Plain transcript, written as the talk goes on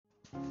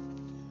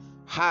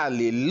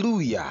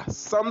Hallelujah!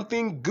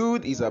 Something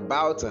good is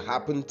about to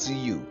happen to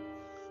you.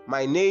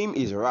 My name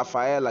is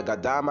Raphael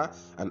Agadama,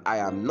 and I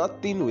am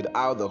nothing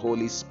without the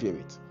Holy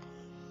Spirit.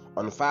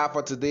 On Fire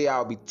for Today,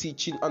 I'll be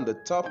teaching on the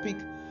topic,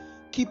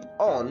 Keep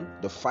on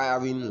the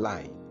Firing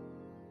Line.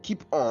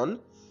 Keep on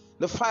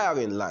the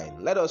firing line.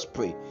 Let us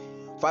pray.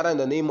 Father, in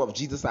the name of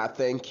Jesus, I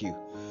thank you.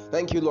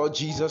 Thank you, Lord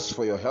Jesus,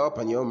 for your help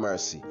and your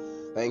mercy.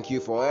 Thank you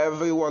for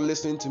everyone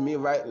listening to me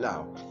right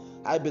now.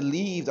 I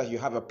believe that you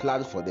have a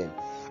plan for them.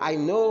 I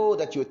know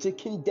that you're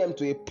taking them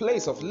to a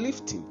place of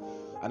lifting,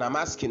 and I'm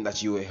asking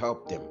that you will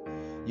help them.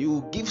 You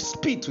will give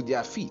speed to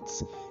their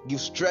feet,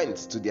 give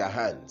strength to their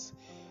hands,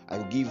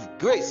 and give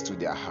grace to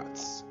their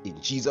hearts.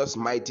 In Jesus'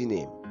 mighty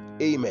name,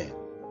 amen.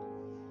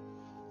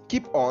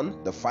 Keep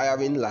on the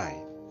firing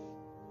line.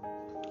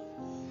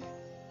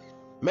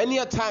 Many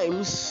a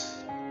times,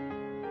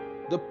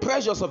 the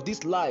pressures of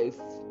this life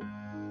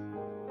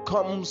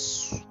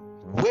comes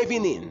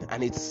waving in,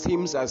 and it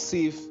seems as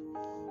if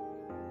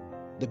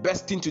the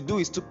best thing to do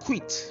is to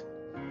quit.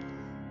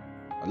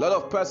 A lot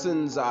of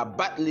persons are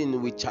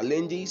battling with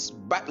challenges,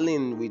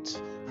 battling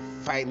with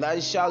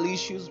financial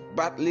issues,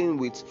 battling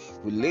with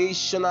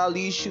relational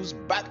issues,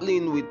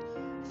 battling with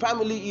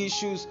family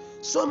issues,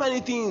 so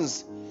many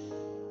things.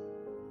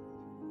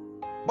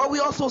 But we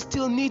also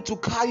still need to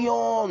carry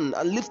on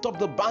and lift up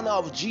the banner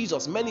of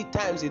Jesus. Many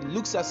times it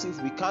looks as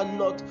if we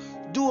cannot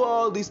do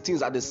all these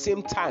things at the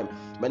same time.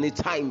 Many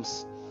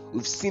times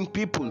we've seen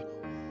people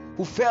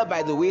who fell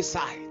by the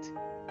wayside,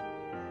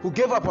 who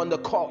gave up on the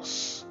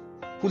cause,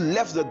 who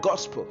left the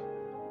gospel.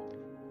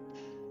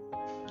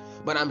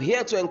 But I'm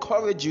here to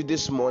encourage you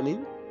this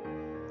morning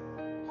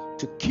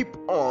to keep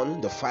on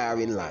the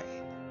firing line.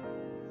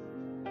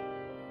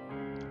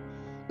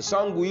 The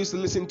song we used to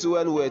listen to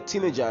when we were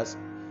teenagers,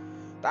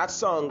 that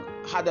song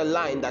had a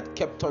line that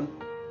kept on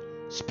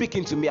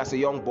speaking to me as a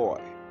young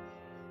boy.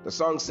 The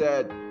song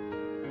said,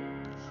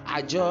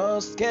 I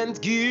just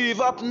can't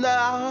give up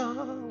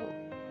now.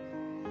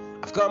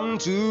 I've come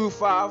too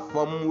far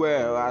from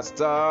where I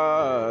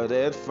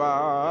started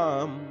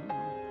from.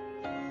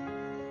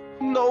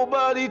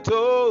 Nobody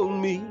told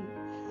me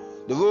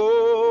the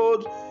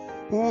road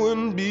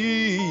wouldn't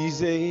be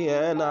easy,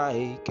 and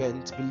I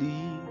can't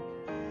believe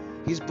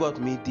He's brought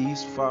me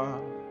this far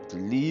to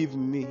leave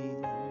me.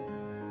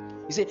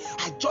 He said,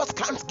 I just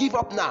can't give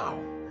up now.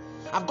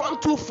 I've gone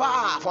too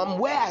far from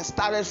where I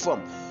started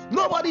from.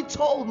 Nobody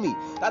told me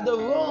that the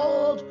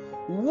road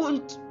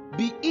wouldn't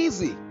be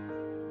easy.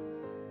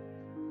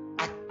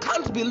 I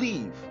can't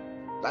believe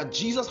that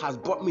Jesus has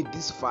brought me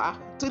this far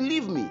to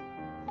leave me.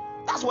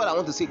 That's what I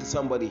want to say to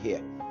somebody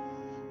here.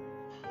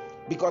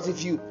 Because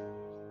if you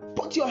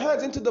put your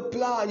hands into the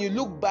plow and you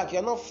look back,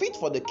 you're not fit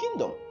for the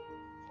kingdom.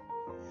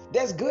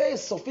 There's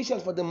grace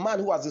sufficient for the man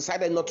who has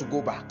decided not to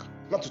go back,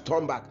 not to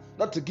turn back,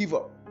 not to give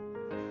up.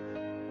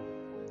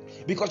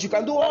 Because you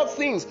can do all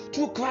things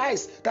through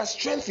Christ that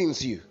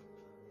strengthens you.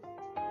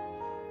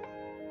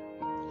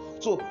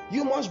 So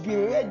you must be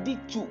ready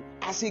to,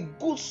 as a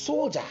good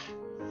soldier,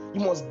 you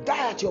must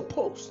die at your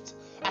post.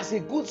 As a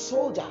good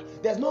soldier,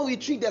 there's no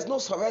retreat, there's no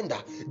surrender.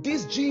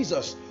 This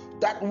Jesus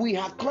that we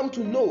have come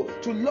to know,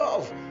 to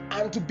love,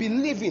 and to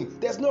believe in,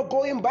 there's no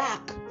going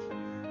back.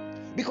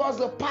 Because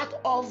the path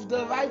of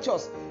the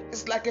righteous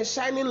is like a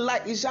shining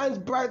light. It shines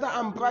brighter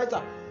and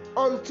brighter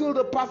until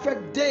the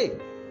perfect day.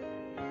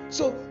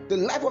 So the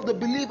life of the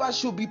believer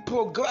should be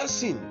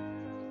progressing,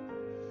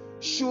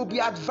 should be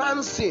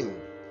advancing.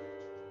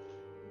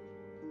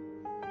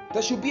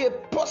 There should be a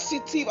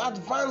positive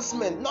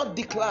advancement, not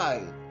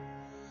decline.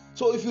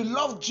 So if you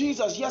love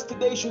Jesus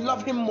yesterday, you should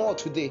love Him more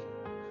today.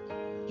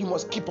 You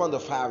must keep on the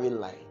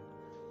firing line.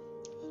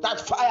 That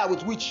fire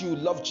with which you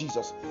love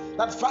Jesus,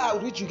 that fire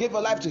with which you gave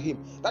your life to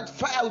Him, that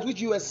fire with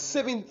which you were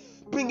saving,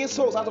 bringing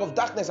souls out of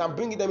darkness and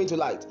bringing them into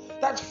light,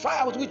 that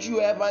fire with which you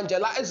were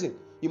evangelizing,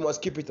 you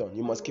must keep it on.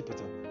 You must keep it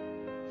on.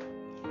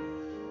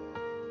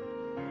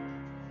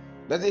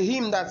 There's a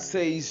hymn that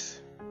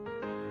says,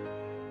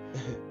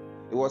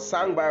 it was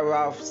sung by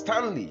Ralph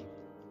Stanley,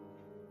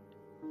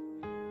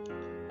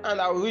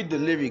 and I'll read the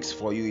lyrics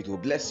for you. It will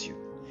bless you.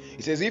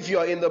 It says, if you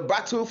are in the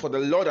battle for the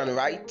Lord and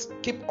right,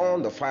 keep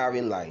on the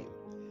firing line.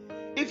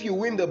 If you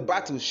win the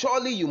battle,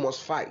 surely you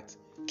must fight.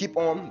 Keep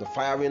on the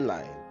firing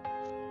line.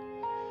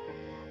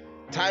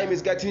 Time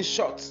is getting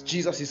short.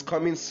 Jesus is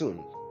coming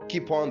soon.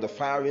 Keep on the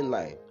firing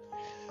line.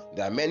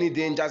 There are many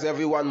dangers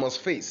everyone must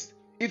face.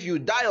 If you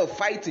die of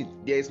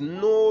fighting, there is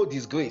no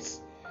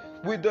disgrace.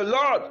 With the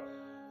Lord,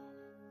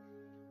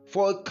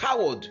 for a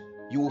coward,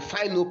 you will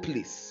find no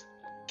place.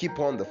 Keep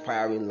on the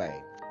firing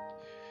line.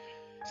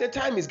 Say,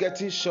 time is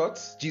getting short.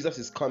 Jesus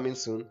is coming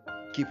soon.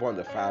 Keep on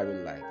the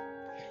firing line.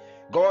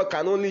 God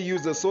can only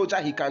use the soldier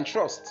He can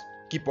trust.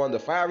 Keep on the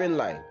firing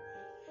line.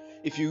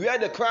 If you wear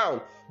the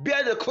crown,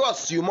 bear the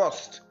cross you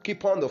must.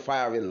 Keep on the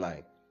firing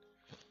line.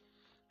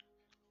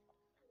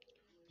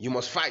 You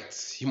must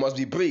fight. You must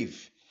be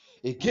brave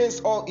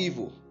against all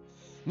evil.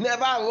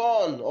 Never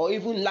run or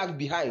even lag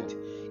behind.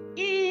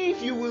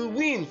 If you will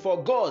win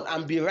for God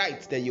and be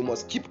right, then you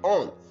must keep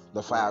on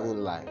the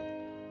firing line.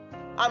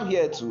 I'm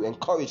here to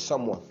encourage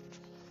someone.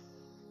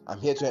 I'm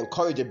here to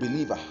encourage a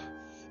believer,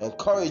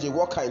 encourage a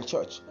worker in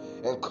church,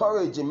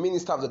 encourage a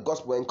minister of the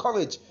gospel,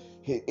 encourage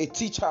a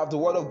teacher of the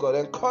word of God,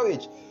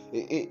 encourage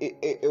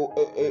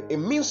a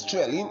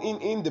minstrel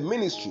in the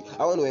ministry.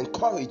 I want to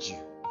encourage you.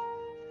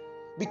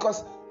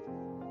 Because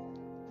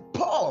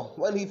Paul,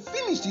 when he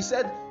finished, he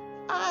said,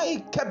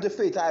 I kept the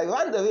faith, I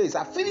ran the race,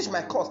 I finished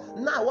my course.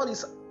 Now what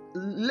is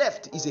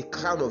left is a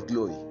crown of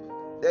glory.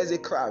 There's a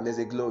crown, there's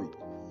a glory.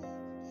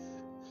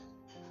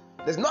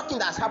 There's nothing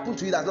that's happened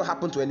to you that's not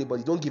happened to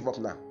anybody. Don't give up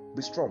now.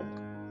 Be strong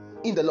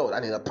in the Lord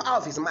and in the power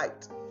of his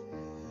might.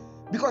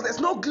 Because there's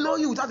no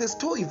glory without a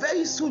story.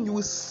 Very soon you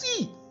will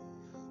see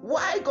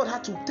why God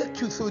had to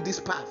take you through this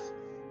path.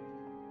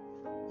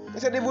 He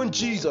said even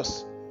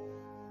Jesus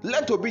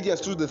learned obedience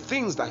through the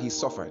things that he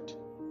suffered.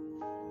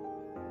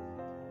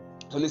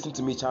 So listen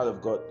to me, child of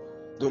God.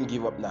 Don't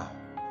give up now.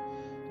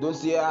 Don't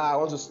say, I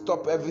want to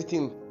stop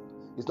everything.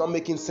 It's not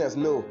making sense.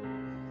 No.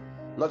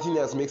 Nothing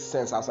else makes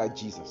sense outside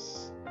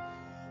Jesus.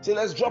 Say,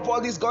 let's drop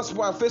all this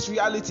gospel and face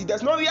reality.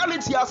 There's no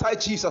reality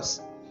outside Jesus.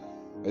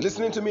 You're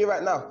listening to me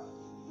right now.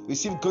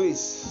 Receive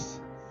grace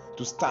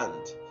to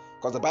stand.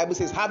 Because the Bible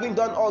says, having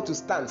done all to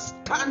stand,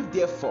 stand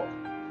therefore.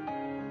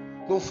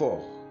 Don't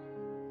fall.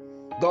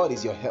 God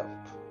is your help.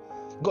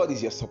 God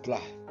is your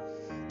supply.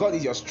 God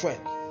is your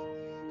strength.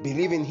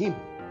 Believe in him.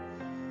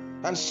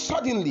 And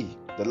suddenly,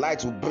 the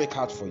light will break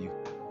out for you.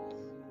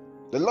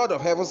 The Lord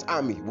of heaven's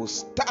army will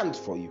stand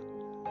for you.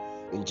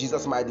 In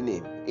Jesus' mighty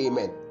name,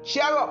 amen.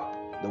 Cheer up.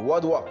 The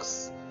word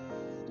works.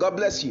 God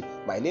bless you.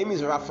 My name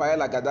is Raphael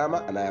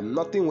Agadama, and I am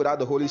nothing without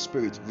the Holy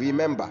Spirit.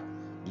 Remember,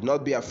 do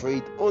not be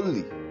afraid,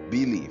 only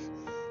believe.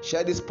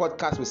 Share this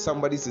podcast with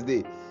somebody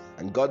today,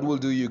 and God will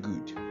do you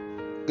good.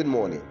 Good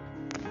morning.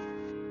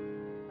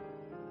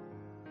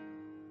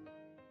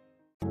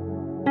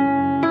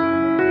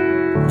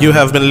 You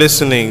have been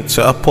listening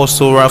to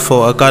Apostle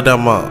Raphael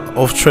Agadama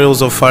of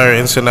Trails of Fire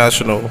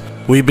International.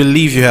 We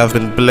believe you have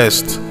been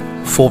blessed.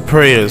 For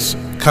prayers,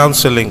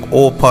 counseling,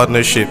 or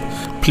partnership,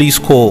 please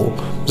call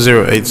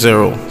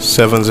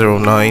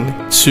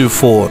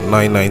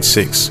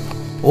 080-709-24996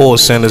 or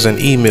send us an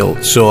email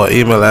to our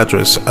email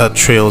address at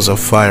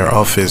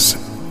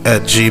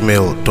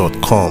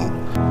trailsoffireoffice@gmail.com.